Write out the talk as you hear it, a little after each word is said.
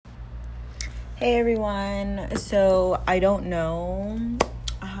Hey everyone, so I don't know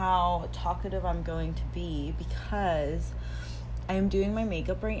how talkative I'm going to be because I'm doing my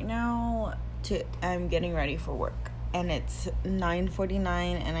makeup right now. I'm getting ready for work and it's 9:49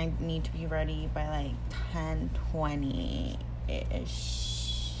 and I need to be ready by like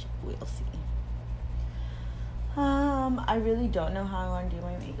 10:20-ish. We'll see. I really don't know how I want to do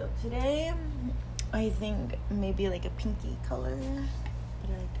my makeup today. I think maybe like a pinky color,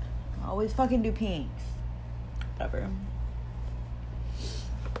 but I always fucking do pinks. Whatever.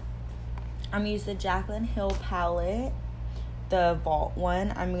 I'm gonna use the Jaclyn Hill palette, the Vault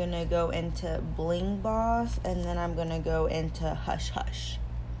one. I'm gonna go into Bling Boss, and then I'm gonna go into Hush Hush,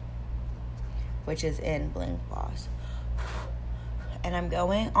 which is in Bling Boss. And I'm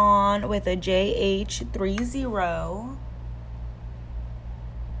going on with a JH30.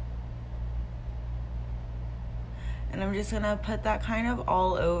 And I'm just going to put that kind of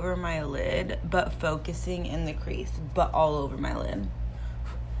all over my lid, but focusing in the crease, but all over my lid.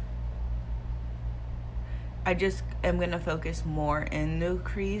 I just am going to focus more in the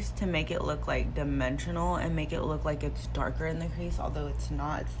crease to make it look like dimensional and make it look like it's darker in the crease, although it's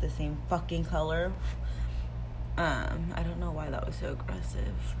not. It's the same fucking color. I don't know why that was so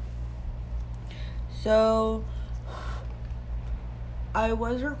aggressive. So, I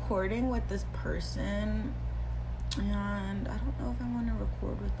was recording with this person, and I don't know if I want to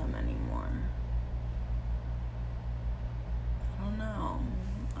record with them anymore. I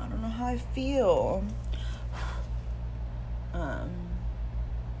don't know how I feel.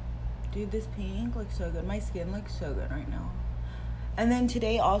 Dude, this pink looks so good. My skin looks so good right now. And then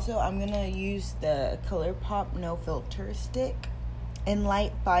today also, I'm going to use the ColourPop No Filter stick in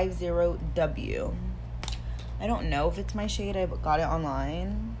Light 50W. I don't know if it's my shade. I got it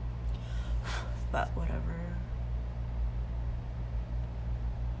online. But whatever.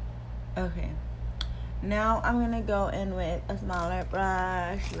 Okay. Now I'm going to go in with a smaller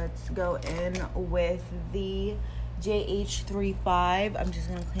brush. Let's go in with the JH35. I'm just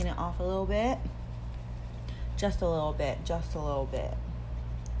going to clean it off a little bit. Just a little bit.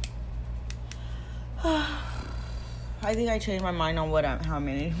 I think I changed my mind on how I'm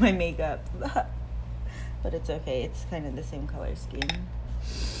gonna do my makeup. But it's okay. It's kind of the same color scheme.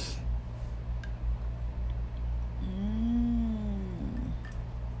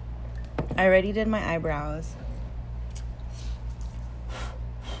 I already did my eyebrows.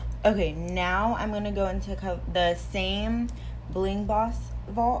 Okay, now I'm going to go into the same Bling Boss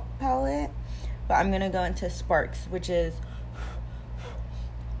Vault palette. But I'm going to go into Sparks, which is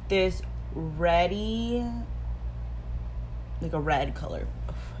this reddy, like a red color,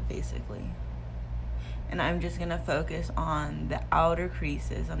 basically. And I'm just going to focus on the outer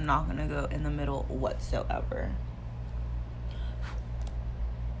creases. I'm not going to go in the middle whatsoever.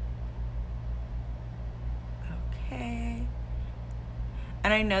 Okay.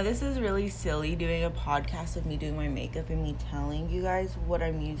 And I know this is really silly doing a podcast of me doing my makeup and me telling you guys what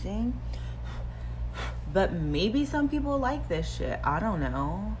I'm using. But maybe some people like this shit. I don't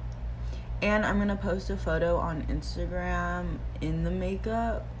know. And I'm going to post a photo on Instagram in the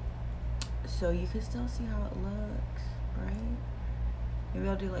makeup, so you can still see how it looks, right? Maybe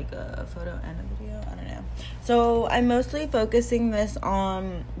I'll do like a photo and a video. I don't know. So I'm mostly focusing this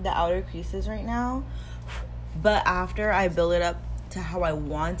on the outer creases right now. But after I build it up to how I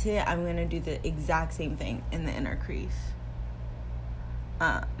want it, I'm going to do the exact same thing in the inner crease.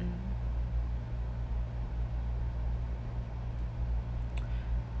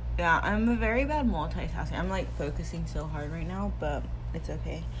 Yeah, I'm a very bad multitasking. I'm like focusing so hard right now, but it's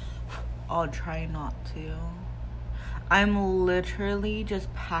okay. I'll try not to. I'm literally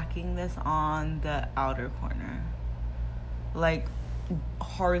just packing this on the outer corner. Like,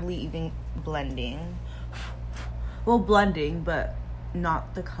 hardly even blending. Well, blending, but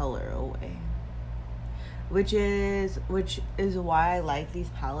not the color away. Which is why I like these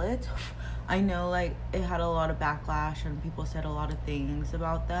palettes. I know, like, it had a lot of backlash and people said a lot of things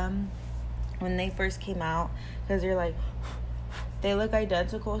about them when they first came out, because they're like, they look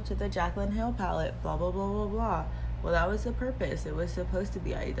identical to the Jaclyn Hill palette, blah, blah, blah, blah, blah. Well, that was the purpose. It was supposed to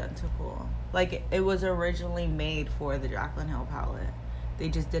be identical. Like, it was originally made for the Jaclyn Hill palette. They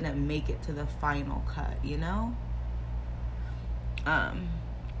just didn't make it to the final cut, you know?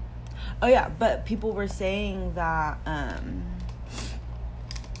 Oh, yeah, but people were saying that,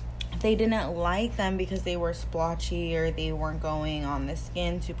 they didn't like them because they were splotchy or they weren't going on the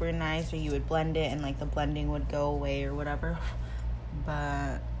skin super nice, or you would blend it and like the blending would go away or whatever.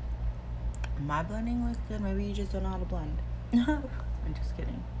 But my blending looks good. Maybe you just don't know how to blend. I'm just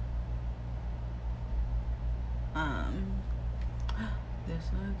kidding. This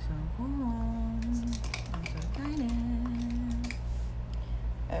looks so cool. I'm so excited.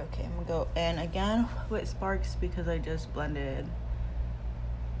 Okay, I'm gonna go in again with Sparks because I just blended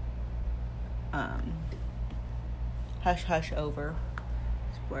Hush Hush over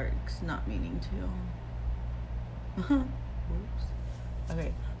Sparks, not meaning to. Oops.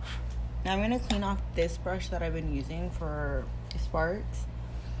 Okay, now I'm gonna clean off this brush that I've been using for Sparks,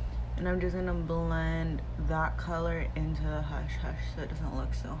 and I'm just gonna blend that color into the Hush Hush so it doesn't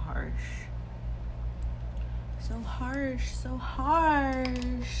look so harsh. So harsh, so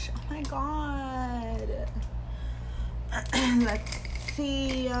harsh. Oh my god. Let's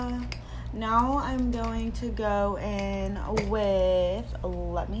see. Now I'm going to go in with,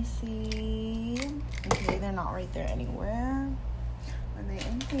 let me see. Okay, they're not right there anywhere. Are they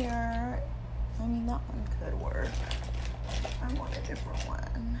in here? I mean, that one could work. I want a different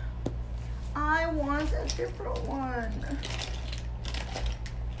one. I want a different one.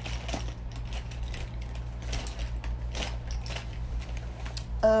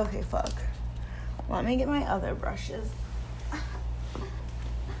 Okay, fuck. Let me get my other brushes.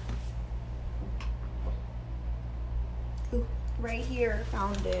 Ooh, right here,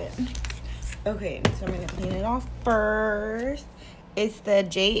 found it. Okay, so I'm gonna clean it off first. It's the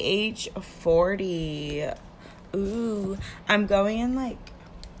JH40. Ooh, I'm going in like,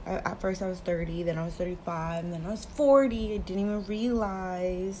 at first I was 30, then I was 35, and then I was 40. I didn't even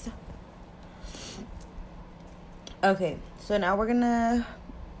realize. Okay, so now we're gonna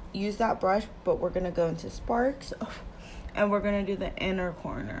use that brush, but we're gonna go into Sparks, and we're gonna do the inner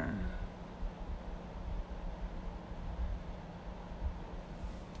corner.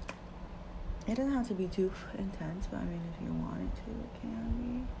 It doesn't have to be too intense, but I mean, if you want it to, it can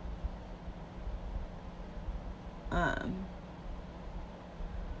be.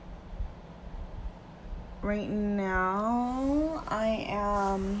 Right now, I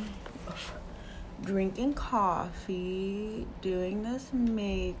am drinking coffee, doing this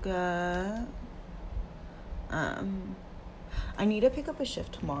makeup. I need to pick up a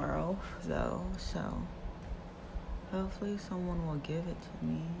shift tomorrow, though, so hopefully someone will give it to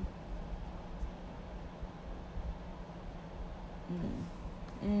me.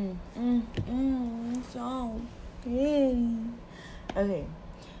 So pretty. Okay,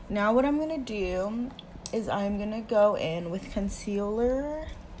 now what I'm gonna do is I'm gonna go in with concealer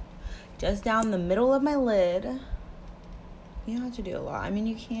just down the middle of my lid. You don't have to do a lot. I mean,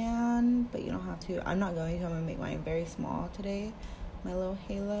 you can, but you don't have to. I'm not going to. I'm gonna make mine very small today, my little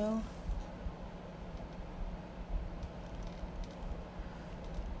halo.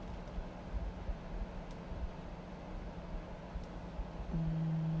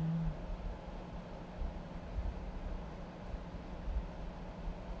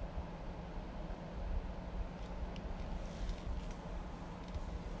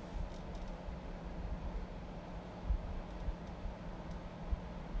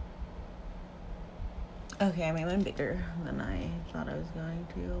 Okay, I made mine bigger than I thought I was going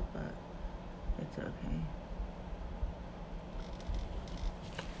to, but it's okay.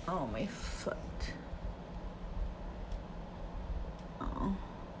 Oh, my foot. Oh.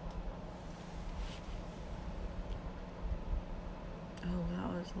 Oh, that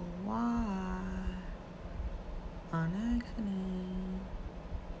was a lot. On accident.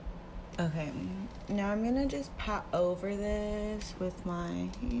 Okay, now I'm gonna just pat over this with my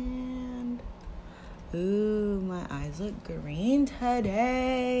hand. Ooh, my eyes look green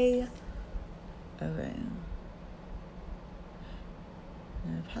today. Okay. I'm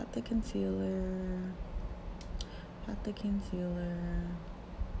gonna pat the concealer. Pat the concealer.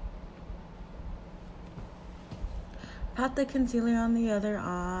 Pat the concealer on the other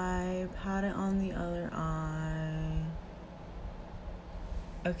eye. Pat it on the other eye.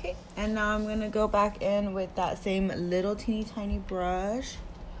 Okay, and now I'm gonna go back in with that same little teeny tiny brush.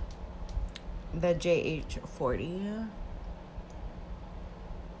 The JH40,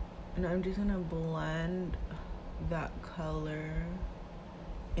 and I'm just gonna blend that color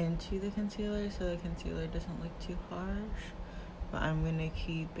into the concealer so the concealer doesn't look too harsh, but I'm gonna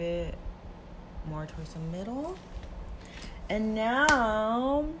keep it more towards the middle. And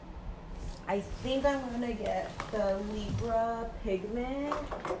now I think I'm gonna get the Libra pigment.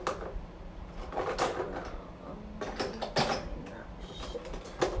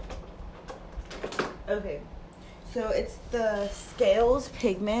 Okay, so it's the Scales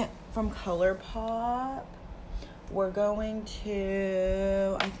pigment from ColourPop. We're going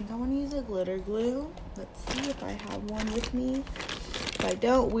to, I think I want to use a glitter glue. Let's see if I have one with me. If I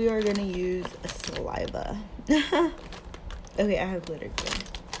don't, we are going to use a saliva. Okay, I have glitter glue.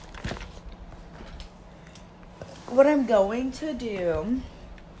 what I'm going to do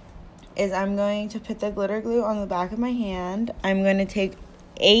is I'm going to put the glitter glue on the back of my hand. I'm going to take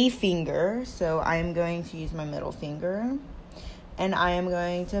a finger, so I'm going to use my middle finger, and I am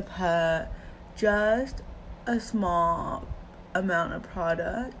going to put just a small amount of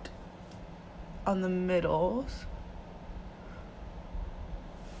product on the middles.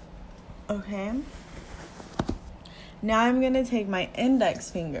 Okay. Now I'm going to take my index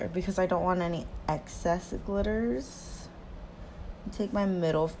finger because I don't want any excess glitters. Take my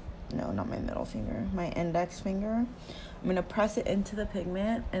not my middle finger, my index finger. I'm going to press it into the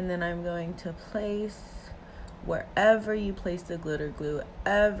pigment, and then I'm going to place wherever you place the glitter glue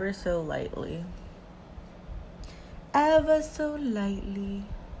ever so lightly. Ever so lightly.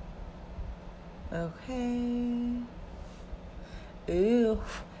 Okay. Ooh,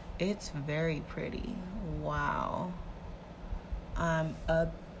 it's very pretty. Wow. I'm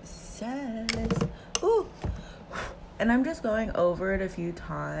obsessed. Ooh. And I'm just going over it a few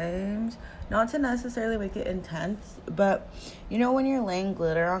times. Not to necessarily make it intense, but you know when you're laying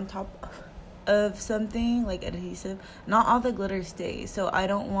glitter on top of something, like adhesive, not all the glitter stays. So I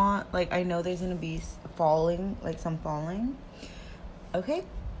don't want, like, I know there's going to be falling, like some falling. Okay.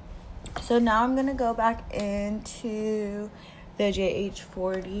 So now I'm going to go back into the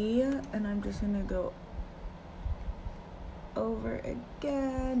JH40, and I'm just going to go over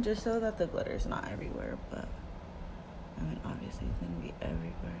again, just so that the glitter's not everywhere, but I mean, obviously it's going to be everywhere.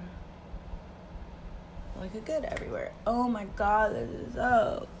 Like a good everywhere. Oh my god, this is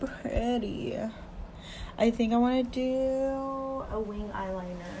so pretty. I think I want to do a wing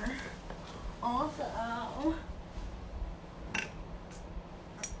eyeliner. Also,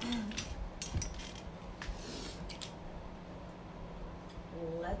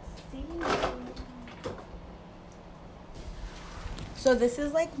 let's see. So this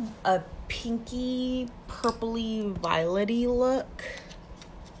is like a pinky, purpley, violety look.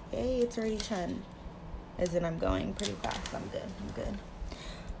 Hey, it's already 10. As in I'm going pretty fast. I'm good.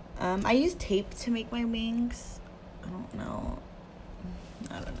 I use tape to make my wings. I don't know.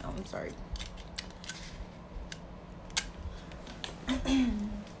 I'm sorry.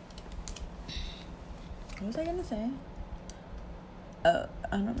 What was I gonna say? I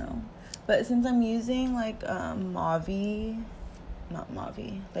don't know. But since I'm using like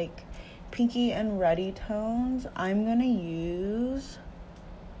like pinky and reddy tones, I'm gonna use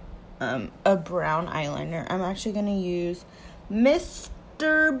a brown eyeliner. I'm actually gonna use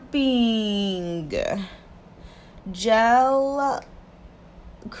Mr. Bing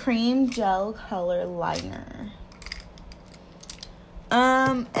cream gel color liner.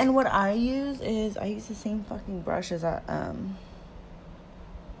 And what I use the same fucking brush as and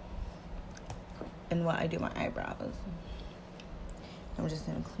what I do my eyebrows. I'm just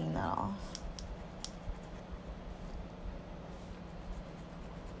gonna clean that off.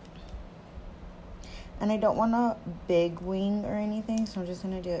 And I don't want a big wing or anything, so I'm just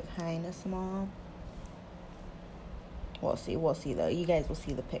gonna do it kind of small. We'll see though. You guys will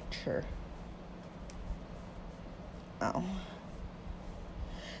see the picture. Oh.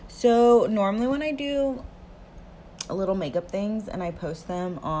 So normally when I do little makeup things and I post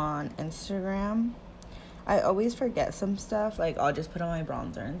them on Instagram, I always forget some stuff. Like I'll just put on my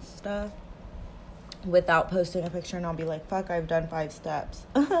bronzer and stuff without posting a picture, and I'll be like, fuck, I've done 5 steps.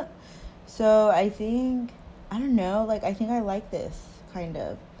 So I think I like this kind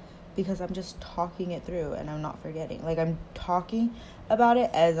of, because I'm just talking it through and I'm not forgetting. Like I'm talking about it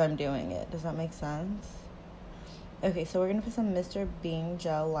as I'm doing it. Does that make sense? Okay, so we're going to put some Mr. Bing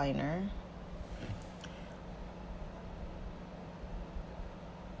gel liner.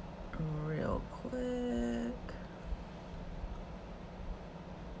 Real quick.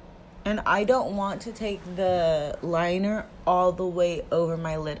 And I don't want to take the liner all the way over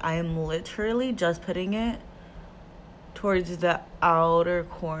my lid. I am literally just putting it towards the outer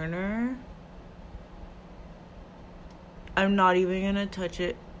corner. I'm not even going to touch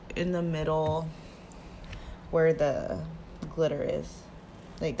it in the middle where the glitter is.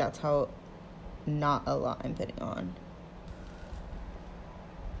 Like, that's how not a lot I'm putting on.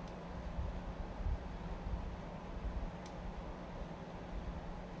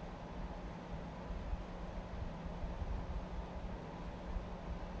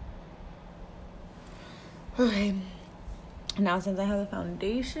 Okay, now since I have the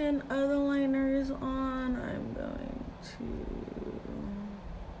foundation of the liners on, I'm going to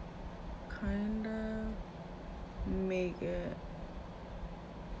kind of make it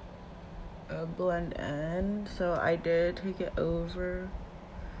a blend end. So I did take it over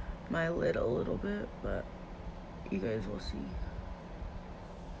my lid a little bit, but you guys will see.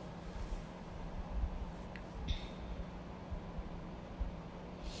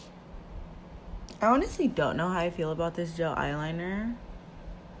 I honestly don't know how I feel about this gel eyeliner.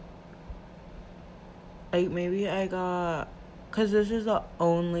 Like, maybe I got... Because this is the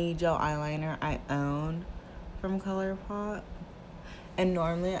only gel eyeliner I own from ColourPop. And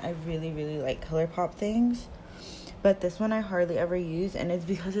normally I really, really like ColourPop things. But this one I hardly ever use. And it's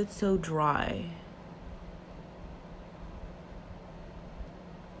because it's so dry.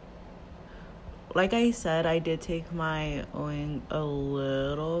 Like I said, I did take my wing a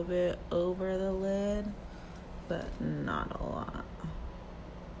little bit over the lid. But not a lot.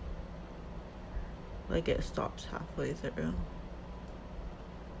 Like, it stops halfway through.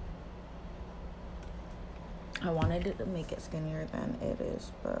 I wanted it to make it skinnier than it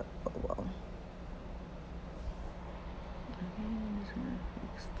is, but oh well. I'm just gonna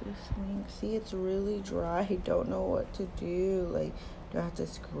fix this wing. See, it's really dry. I don't know what to do. Like, do I have to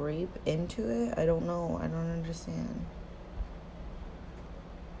scrape into it? I don't know. I don't understand.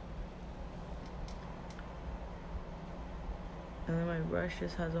 And then my brush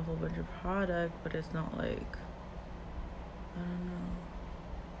just has a whole bunch of product, but it's not like, I don't know.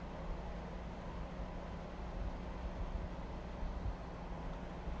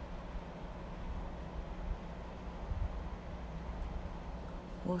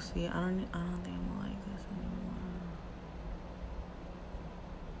 We'll see. I don't think I'm gonna like this anymore.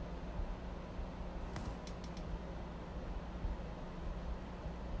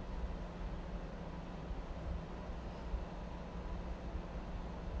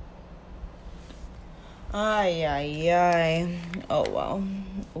 Ay, ay, ay. Oh, well.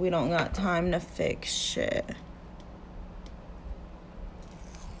 We don't got time to fix shit.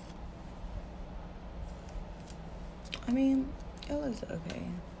 I mean, it looks okay.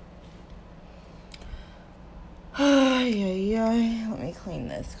 Ay, ay, ay. Let me clean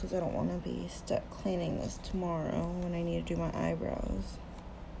this because I don't want to be stuck cleaning this tomorrow when I need to do my eyebrows.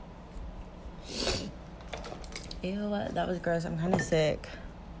 Ew, that was gross. I'm kind of sick.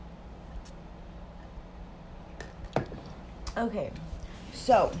 Okay,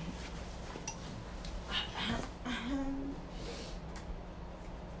 so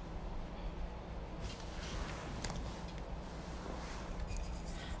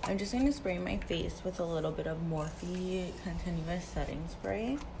I'm just going to spray my face with a little bit of Morphe Continuous Setting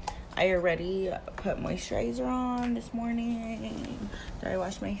Spray. I already put moisturizer on this morning. Did I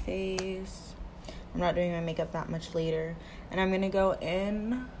wash my face? I'm not doing my makeup that much later. And I'm going to go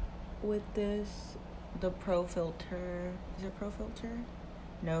in with this. The Pro Filter. Is it Pro Filter?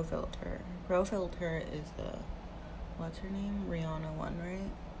 No Filter. Pro Filter is the... What's her name? Rihanna one,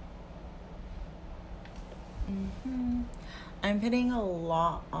 right? I'm putting a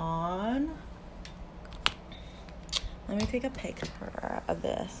lot on. Let me take a picture of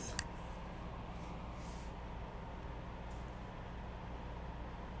this.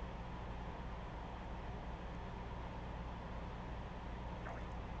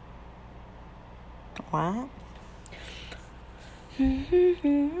 What?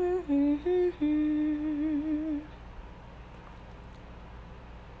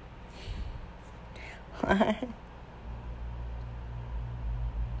 What?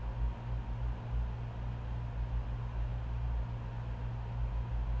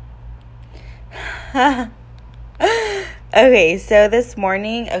 Okay, so this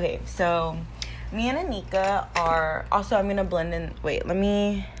morning, so me and Anika are also, I'm gonna blend in. Wait, let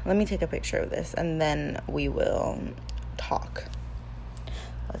me take a picture of this and then we will talk.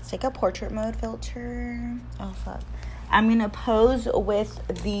 Let's take a portrait mode filter. Oh fuck. I'm gonna pose with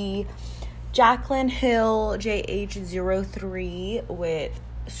the Jaclyn Hill JH03 with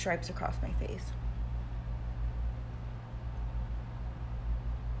stripes across my face.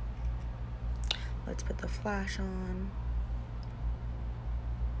 Let's put the flash on.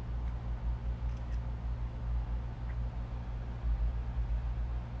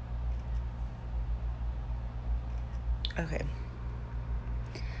 Okay.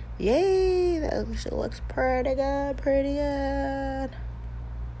 Yay, that looks pretty good.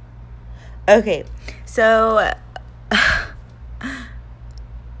 Okay, so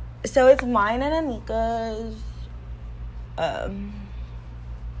it's mine and Anika's, oh,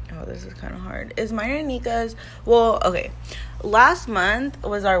 this is kind of hard. It's mine and Anika's, well, okay, last month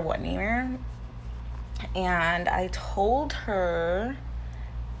was our 1 year, and I told her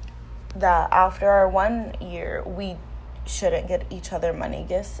that after our 1 year, we shouldn't get each other money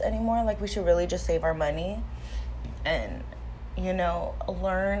gifts anymore. Like, we should really just save our money and, you know,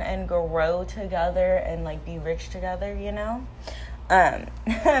 learn and grow together and, like, be rich together, you know?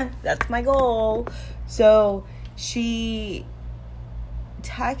 That's my goal. So she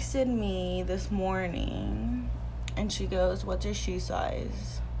texted me this morning and she goes, "What's your shoe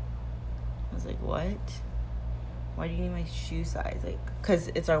size?" I was like, what? Why do you need my shoe size? Like, because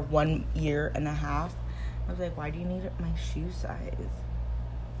it's our 1.5 years. I was like, why do you need my shoe size?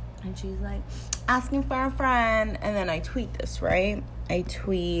 And she's like, asking for a friend. And then I tweet this, right?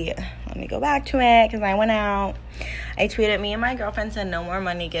 Let me go back to it because I went out. I tweeted, me and my girlfriend said no more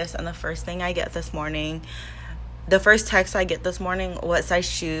money gifts. And the first thing I get this morning, the first text I get this morning, what size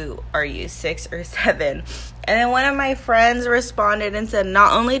shoe are you, 6 or 7? And then one of my friends responded and said,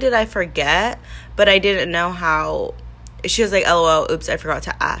 not only did I forget, but I didn't know how. She was like, LOL, oops, I forgot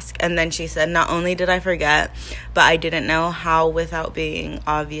to ask. And then she said, not only did I forget, but I didn't know how without being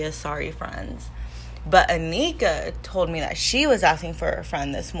obvious. Sorry, friends. But Anika told me that she was asking for a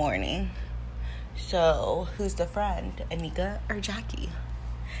friend this morning. So, who's the friend? Anika or Jackie?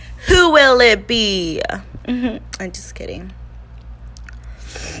 Who will it be? I'm just kidding.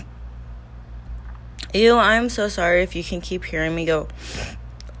 Ew, I'm so sorry if you can keep hearing me go,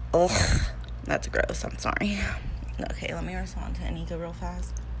 ugh, that's gross, I'm sorry. Okay, let me respond to Anika real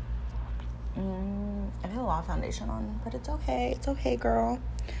fast. I have a lot of foundation on, but it's okay. It's okay, girl.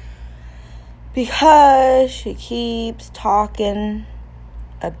 Because she keeps talking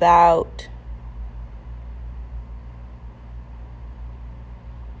about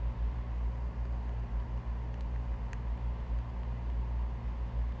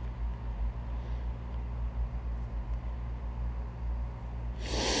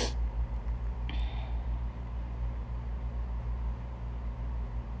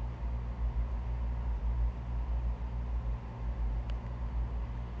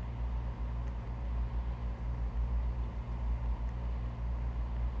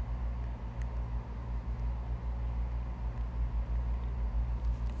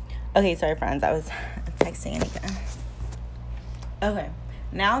okay, sorry, friends. I was texting Anika. Okay,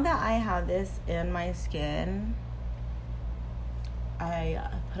 now that I have this in my skin, I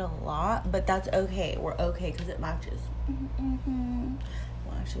put a lot, but that's okay. We're okay because it matches.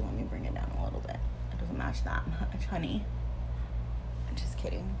 Well, actually, let me bring it down a little bit. It doesn't match that much, honey. I'm just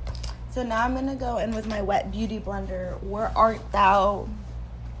kidding. So now I'm going to go in with my wet beauty blender. Where art thou?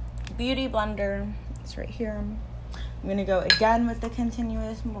 Beauty blender. It's right here. I'm going to go again with the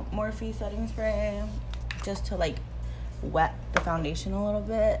continuous Morphe setting spray just to like wet the foundation a little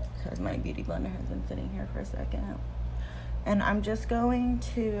bit because my beauty blender has been sitting here for a second. And I'm just going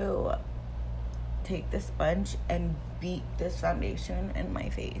to take this sponge and beat this foundation in my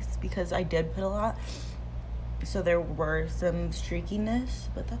face because I did put a lot. So there were some streakiness,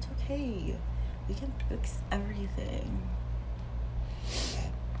 but that's okay. We can fix everything.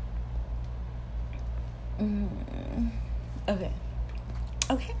 Okay.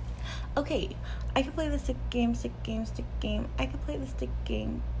 I can play the stick game. I can play the stick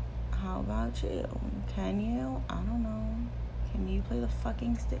game. How about you? Can you? I don't know. Can you play the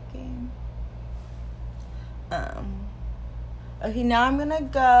fucking stick game? Okay, now I'm gonna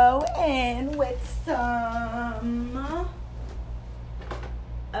go in with some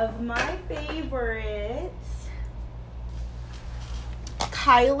of my favorites.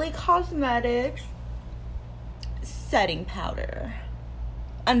 Kylie Cosmetics setting powder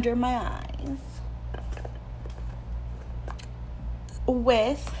under my eyes.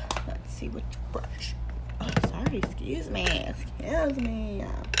 With, let's see which brush. Oh, sorry, excuse me.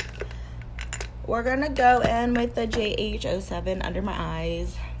 We're gonna go in with the JH07 under my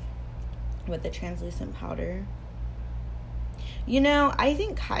eyes with the translucent powder. You know, I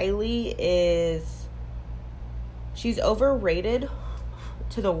think Kylie she's overrated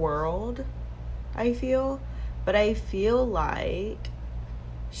to the world, I feel. But I feel like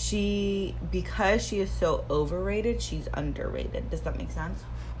because she is so overrated, she's underrated. Does that make sense?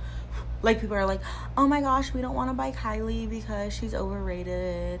 Like, people are like, oh my gosh, we don't want to buy Kylie because she's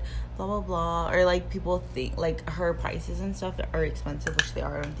overrated, blah, blah, blah. Or, like, people think, like, her prices and stuff are expensive, which they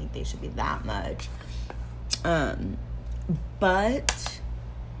are. I don't think they should be that much. But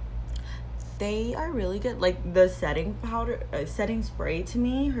they are really good. Like, the setting spray, to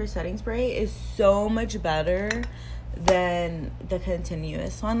me, her setting spray is so much better than the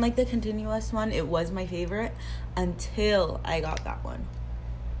continuous one. Like, the continuous one, it was my favorite until I got that one.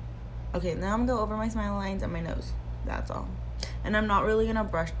 Okay, now I'm gonna go over my smile lines and my nose. That's all. And I'm not really gonna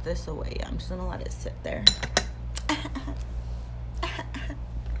brush this away. I'm just gonna let it sit there.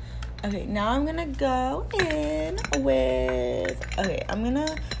 Okay, now I'm gonna go in with... Okay, I'm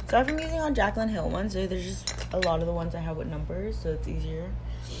gonna start from using on Jaclyn Hill ones. So there's just a lot of the ones I have with numbers, so it's easier.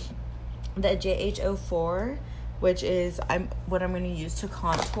 The JH04, which is what I'm gonna use to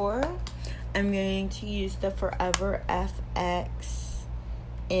contour. I'm going to use the Forever FX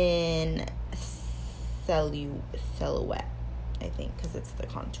in Silhouette, I think, because it's the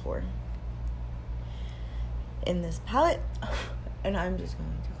contour. in this palette. And I'm just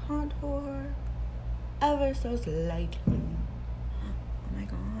going to contour ever so slightly. Oh my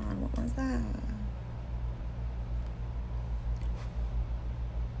god, what was that?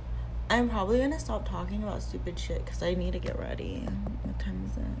 I'm probably gonna stop talking about stupid shit because I need to get ready. What time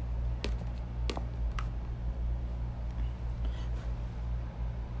is it?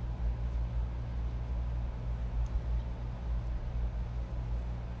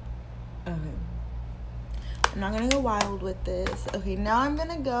 Okay. I'm not gonna go wild with this. Okay, now I'm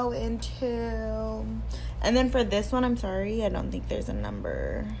gonna go into, and then for this one, I'm sorry, I don't think there's a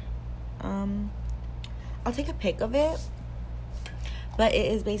number. I'll take a pic of it, but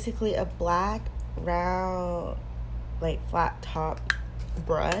it is basically a black round, like flat top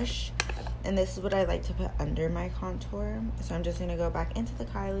brush, and this is what I like to put under my contour. So I'm just gonna go back into the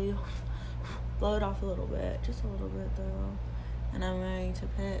Kylie, blow it off a little bit, just a little bit though. And I'm going to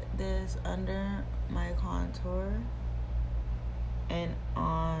put this under my contour and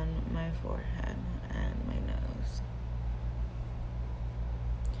on my forehead and my nose.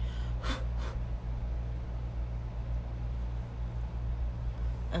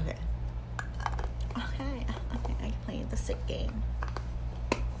 Okay. Okay, I played the sick game.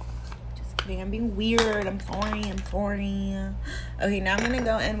 Just kidding, I'm being weird. I'm sorry. Okay, now I'm gonna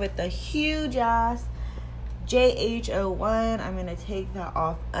go in with the huge ass JH01. I'm gonna take that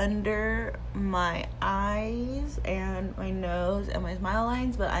off under my eyes and my nose and my smile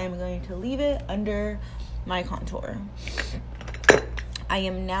lines, but I am going to leave it under my contour. I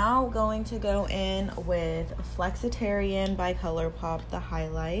am now going to go in with Flexitarian by ColourPop, the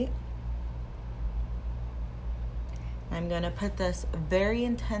highlight. I'm gonna put this very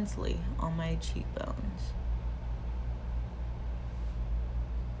intensely on my cheekbones.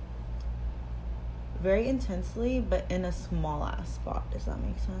 Very intensely, but in a small ass spot. Does that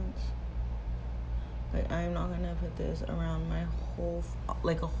make sense? Like, I'm not gonna put this around my whole,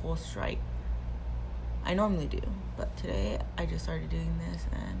 like a whole stripe. I normally do, but today I just started doing this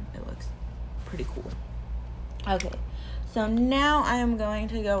and it looks pretty cool. Okay, so now I am going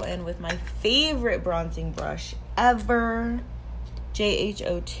to go in with my favorite bronzing brush ever,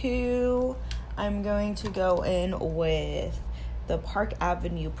 JH02. I'm going to go in with the Park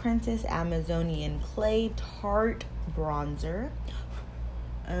Avenue Princess Amazonian Clay Tarte Bronzer.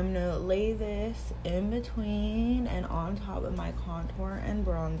 I'm going to lay this in between and on top of my contour and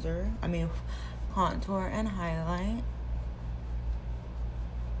bronzer. Contour and highlight.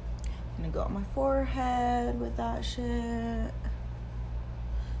 I'm going to go on my forehead with that shit.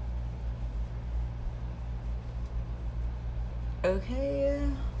 Okay.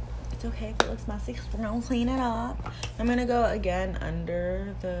 It's okay if it looks messy because we're going to clean it up. I'm going to go again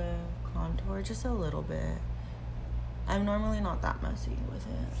under the contour just a little bit. I'm normally not that messy with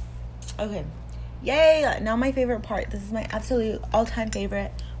it. Okay. Yay! Now my favorite part. This is my absolute all-time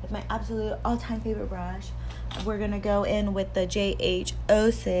favorite. With my absolute all-time favorite brush. We're going to go in with the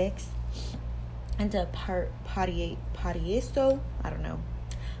JH06 into Pariesto. I don't know.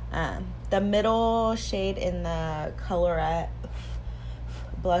 The middle shade in the Colorette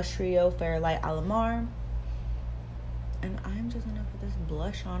Blush Trio Fairlight Alamar. And I'm just going to put this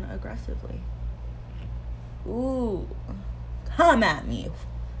blush on aggressively. Ooh. Come at me.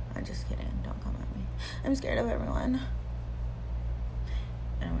 I'm just kidding. Don't come at me. I'm scared of everyone.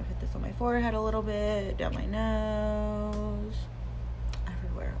 And I'm going to put this on my forehead a little bit. Down my nose.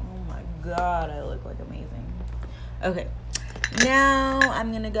 Everywhere. Oh my god. I look like amazing. Okay. Now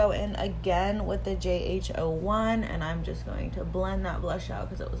I'm going to go in again with the JH01. And I'm just going to blend that blush out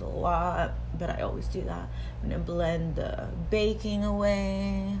because it was a lot. But I always do that. I'm going to blend the baking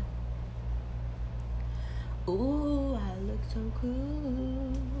away. Ooh, I look so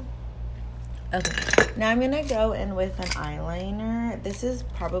cool. Okay, now I'm gonna go in with an eyeliner. This is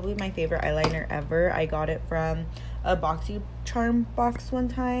probably my favorite eyeliner ever. I got it from a BoxyCharm box one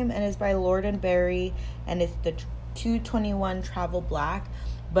time, and it's by Lord & Berry, and it's the 221 Travel Black,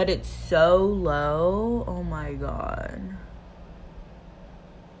 but it's so low. Oh my god.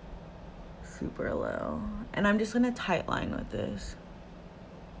 Super low. And I'm just gonna tight line with this.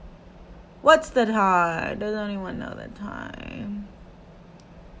 What's the time? Does anyone know the time?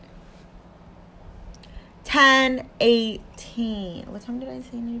 10:18. What time did I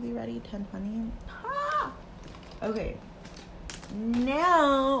say I need to be ready? 10:20? Ah! Okay.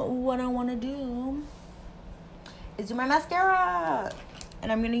 Now, what I want to do is do my mascara.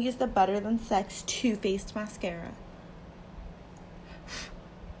 And I'm going to use the Better Than Sex Too Faced Mascara.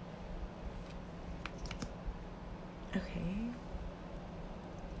 Okay.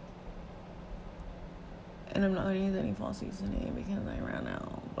 And I'm not going to use any falsies today because I ran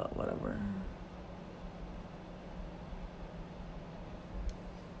out, but whatever.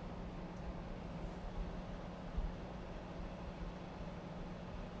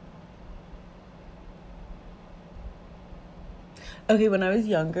 Okay, when I was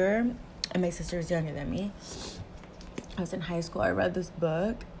younger, and my sister was younger than me, I was in high school, I read this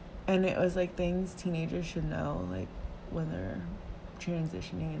book, and it was like things teenagers should know, like when they're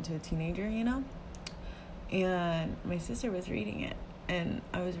transitioning into a teenager, you know? And my sister was reading it, and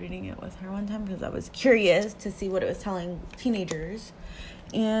I was reading it with her one time because I was curious to see what it was telling teenagers.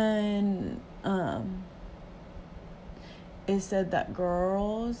 And it said that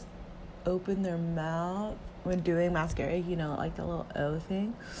girls open their mouth when doing mascara, you know, like the little O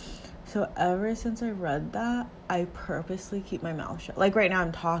thing. So ever since I read that, I purposely keep my mouth shut. Like right now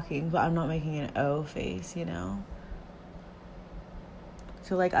I'm talking, but I'm not making an O face, you know?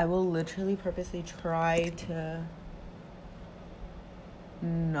 So like I will literally purposely try to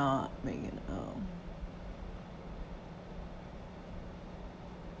not make an O.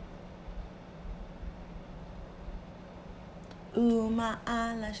 Ooh, my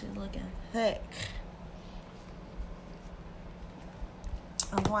eyelashes looking thick.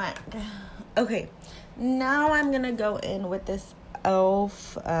 I'm like, okay, now I'm gonna go in with this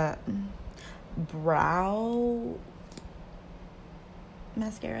e.l.f. Brow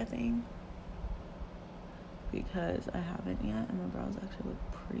mascara thing because I haven't yet, and my brows actually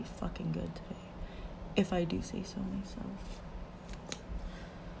look pretty fucking good today, if I do say so myself.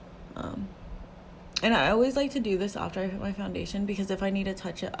 And I always like to do this after I put my foundation because if I need to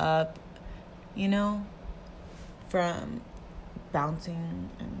touch it up, you know, from bouncing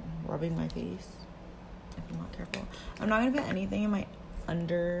and rubbing my face, if I'm not careful. I'm not gonna put anything in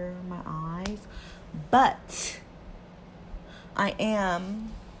under my eyes, but I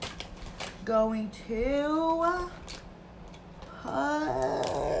am going to grab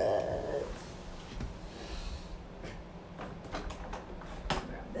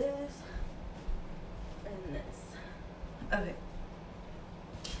this and this. Okay.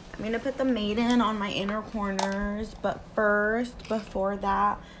 I'm going to put the Maiden on my inner corners, but first, before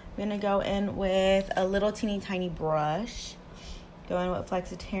that, I'm going to go in with a little teeny tiny brush. Go in with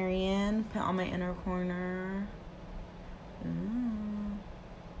Flexitarian, put on my inner corner.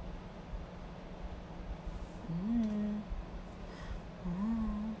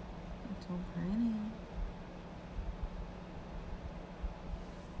 Oh, that's so pretty.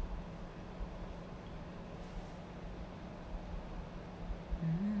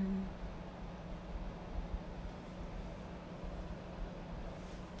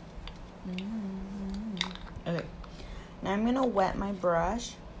 Okay, now I'm gonna wet my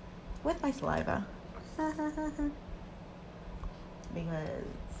brush with my saliva because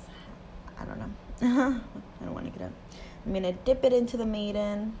I don't know. I don't want to get up. I'm gonna dip it into the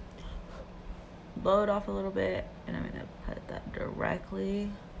Maiden, blow it off a little bit, and I'm gonna put that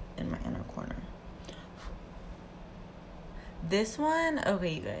directly in my inner corner. This one,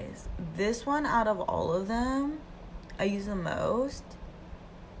 okay, you guys, this one out of all of them, I use the most,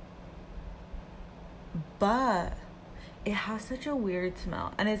 but it has such a weird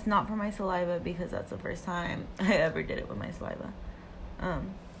smell, and it's not for my saliva because that's the first time I ever did it with my saliva.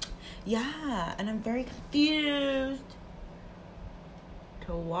 Yeah, and I'm very confused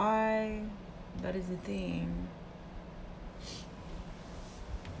to why that is a thing.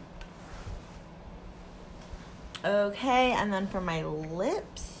 Okay, and then for my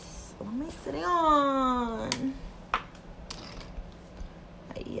lips, what am I sitting on?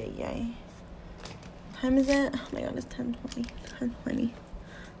 Ay. What time is it? Oh my god, it's 10:20.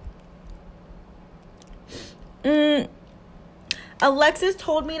 10:20. Alexis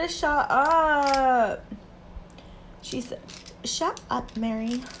told me to shut up. She said, shut up,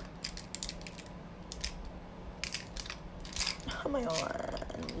 Mary. Oh my god.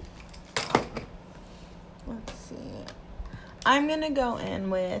 Let's see. I'm going to go in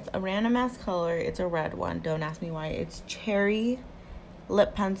with a random ass color. It's a red one. Don't ask me why. It's Cherry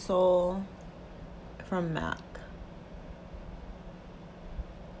Lip Pencil from MAC.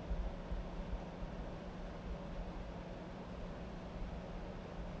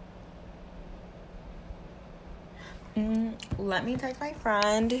 Let me text my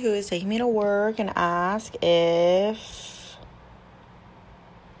friend who is taking me to work and ask if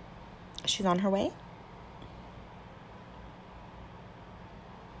she's on her way.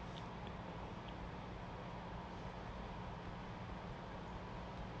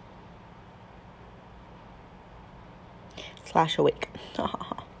 / awake.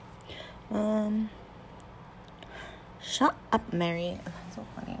 Shut up, Mary. That's so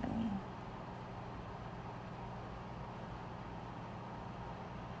funny to me.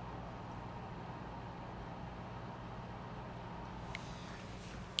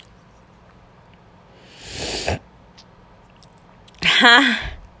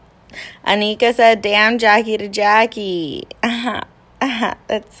 Anika said, damn Jackie to Jackie.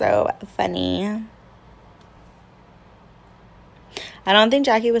 That's so funny. I don't think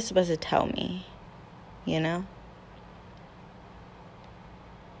Jackie was supposed to tell me, you know?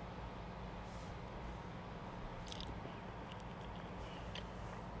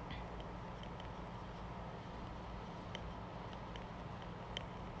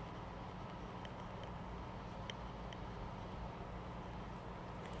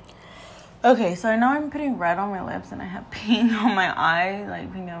 Okay, so now I'm putting red on my lips and I have pink on my eye,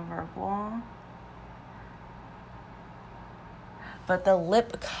 like pink and purple. But the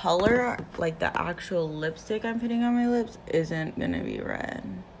lip color, like the actual lipstick I'm putting on my lips, isn't gonna be red.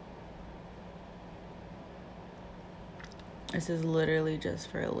 This is literally just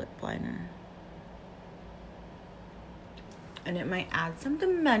for a lip liner. And it might add some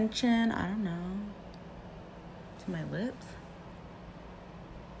dimension, I don't know, to my lips.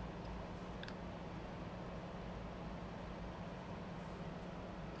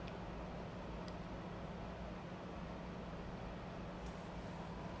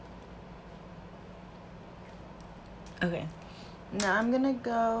 Okay, now I'm gonna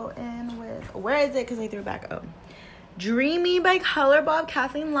go in with, where is it? Because I threw it back. Oh, Dreamy by ColourPop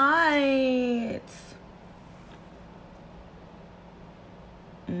Kathleen Lights.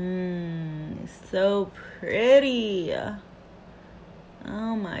 It's so pretty.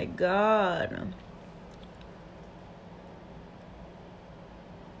 Oh my god.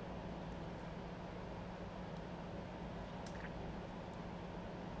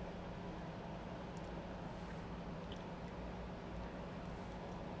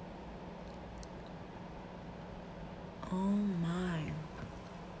 Oh my.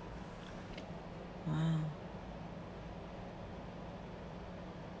 Wow.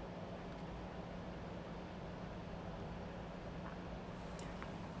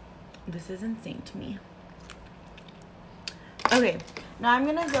 This is insane to me. Okay, now I'm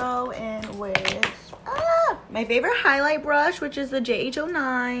gonna go in with my favorite highlight brush, which is the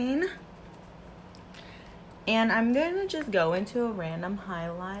JH09. And I'm gonna just go into a random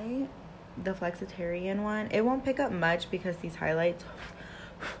highlight, the Flexitarian one. It won't pick up much because these highlights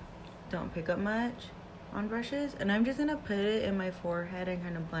don't pick up much on brushes. And I'm just gonna put it in my forehead and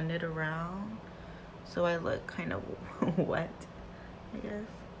kind of blend it around so I look kind of wet, I guess.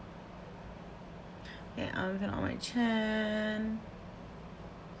 Okay, I'm putting it on my chin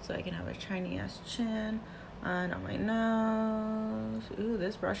so I can have a shiny ass chin. And on my nose. Ooh,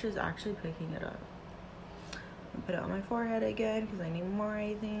 this brush is actually picking it up. I'll put it on my forehead again because I need more,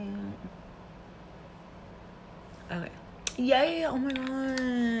 I think. Okay. Yay! Oh my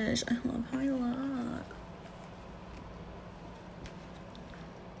gosh. I love how I look.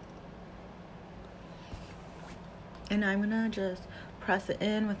 And I'm gonna just press it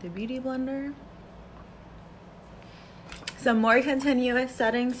in with the Beauty Blender. Some more continuous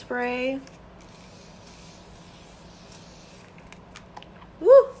setting spray.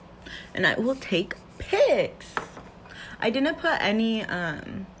 Woo! And I will take pics. I didn't put any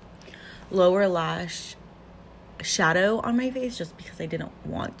lower lash shadow on my face just because I didn't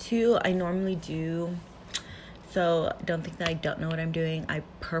want to. I normally do. So don't think that I don't know what I'm doing. I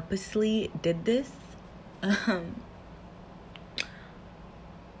purposely did this. And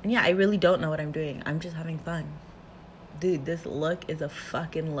yeah, I really don't know what I'm doing. I'm just having fun. Dude, this look is a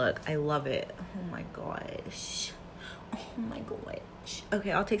fucking look. I love it. Oh my gosh. Oh my gosh.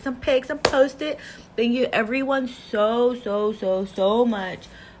 Okay, I'll take some pics and post it. Thank you everyone so much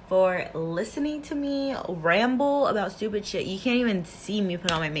for listening to me ramble about stupid shit. You can't even see me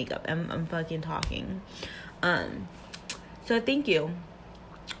put on my makeup. I'm fucking talking. So thank you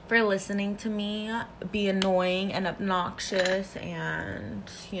for listening to me be annoying and obnoxious and,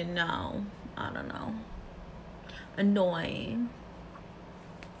 you know, I don't know, annoying.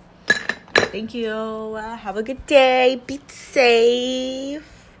 Thank you. Have a good day. Be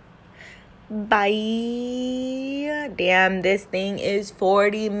safe. Bye. Damn, this thing is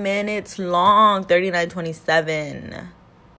 40 minutes long. 39:27.